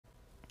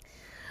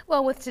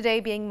Well, with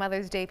today being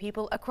Mother's Day,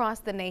 people across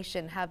the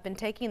nation have been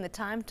taking the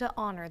time to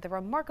honor the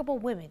remarkable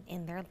women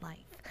in their life.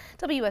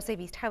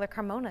 WSAV's Tyler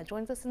Carmona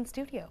joins us in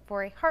studio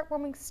for a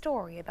heartwarming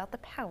story about the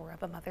power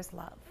of a mother's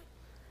love.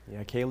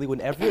 Yeah, Kaylee,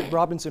 when Everett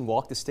Robinson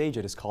walked the stage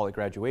at his college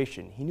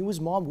graduation, he knew his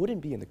mom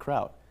wouldn't be in the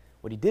crowd.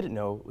 What he didn't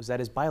know was that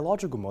his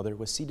biological mother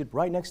was seated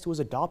right next to his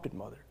adopted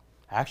mother.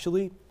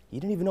 Actually, he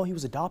didn't even know he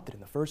was adopted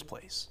in the first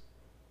place.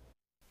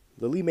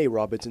 Lily Mae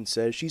Robinson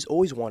says she's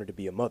always wanted to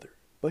be a mother,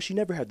 but she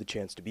never had the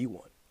chance to be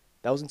one.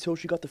 That was until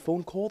she got the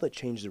phone call that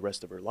changed the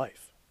rest of her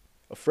life.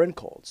 A friend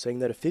called saying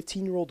that a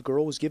 15-year-old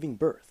girl was giving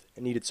birth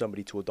and needed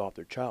somebody to adopt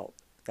their child.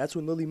 That's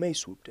when Lily Mae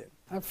swooped in.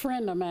 A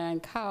friend of mine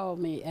called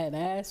me and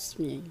asked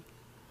me,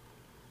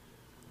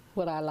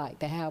 would I like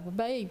to have a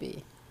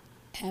baby?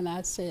 And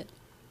I said,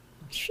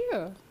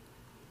 sure.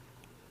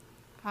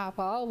 I've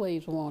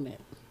always wanted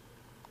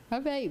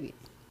a baby.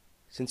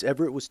 Since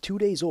Everett was 2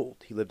 days old,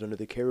 he lived under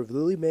the care of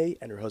Lily Mae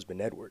and her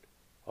husband Edward.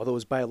 Although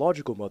his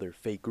biological mother,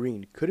 Faye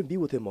Green, couldn't be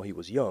with him while he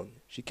was young,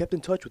 she kept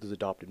in touch with his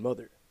adopted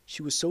mother.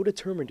 She was so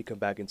determined to come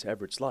back into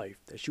Everett's life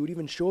that she would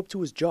even show up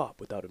to his job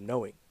without him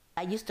knowing.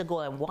 I used to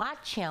go and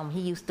watch him. He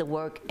used to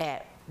work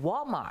at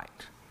Walmart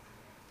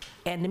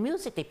in the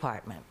music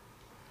department.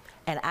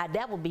 And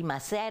that would be my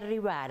Saturday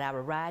ride. I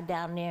would ride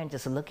down there and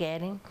just look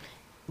at him,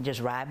 and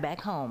just ride back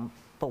home.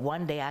 But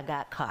one day I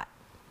got caught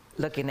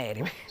looking at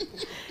him.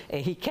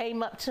 And he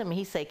came up to me,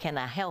 he said, can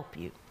I help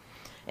you?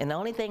 And the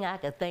only thing I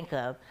could think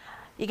of,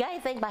 you got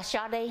anything by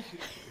Sade?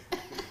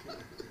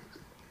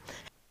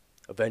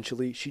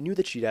 Eventually, she knew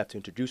that she'd have to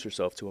introduce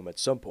herself to him at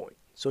some point,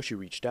 so she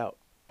reached out.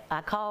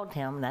 I called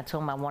him and I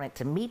told him I wanted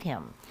to meet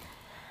him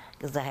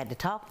because I had to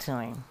talk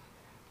to him.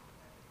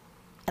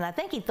 And I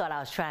think he thought I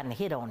was trying to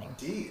hit on him.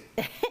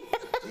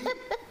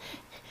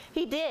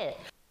 He did.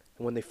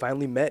 And when they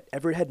finally met,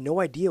 Everett had no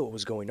idea what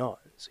was going on,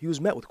 so he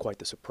was met with quite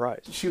the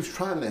surprise. She was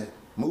trying to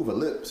move her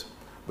lips,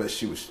 but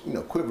she was,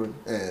 quivering,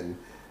 and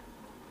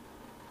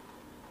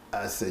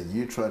I said,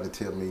 you're trying to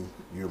tell me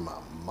you're my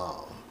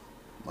mom,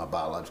 my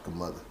biological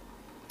mother.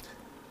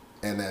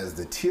 And as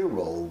the tear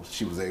rolled,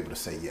 she was able to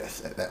say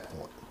yes at that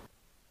point.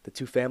 The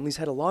two families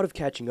had a lot of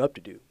catching up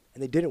to do,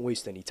 and they didn't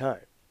waste any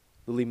time.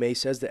 Lily Mae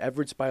says that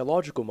Everett's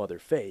biological mother,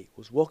 Faye,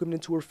 was welcomed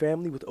into her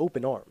family with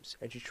open arms,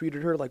 and she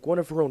treated her like one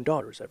of her own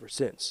daughters ever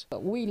since.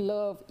 We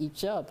love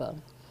each other,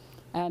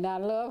 and I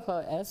love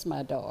her as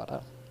my daughter.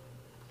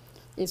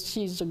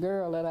 She's the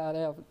girl that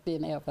I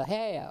didn't ever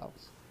have.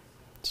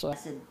 So I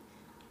said,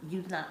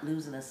 you're not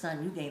losing a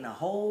son, you gain a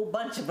whole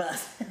bunch of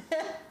us.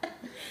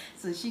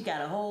 So she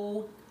got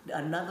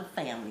another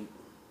family,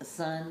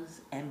 sons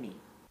and me.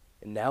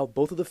 And now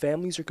both of the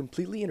families are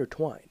completely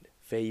intertwined.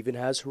 Faye even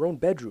has her own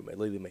bedroom at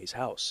Lily Mae's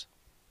house.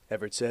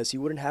 Everett says he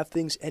wouldn't have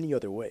things any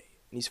other way,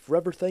 and he's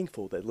forever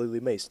thankful that Lily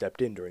Mae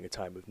stepped in during a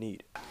time of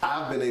need.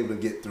 I've been able to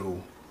get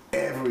through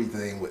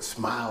everything with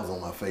smiles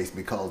on my face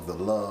because of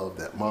the love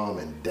that mom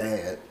and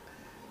dad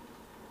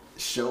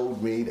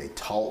showed me, they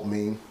taught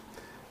me.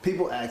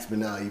 People ask me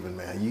now even,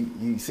 man,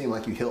 you seem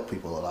like you help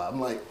people a lot.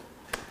 I'm like,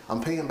 I'm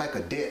paying back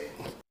a debt.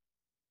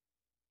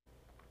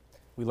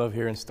 We love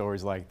hearing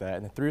stories like that,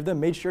 and the three of them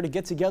made sure to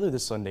get together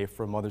this Sunday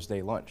for a Mother's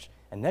Day lunch.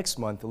 And next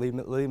month,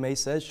 Lily Mae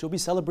says she'll be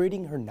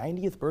celebrating her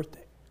 90th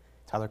birthday.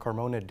 Tyler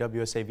Carmona at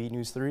WSAV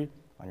News 3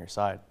 on your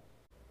side.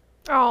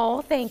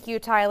 Oh, thank you,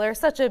 Tyler.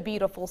 Such a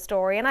beautiful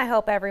story, and I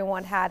hope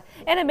everyone had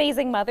an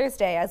amazing Mother's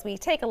Day as we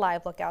take a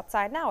live look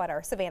outside now at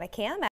our Savannah Cam.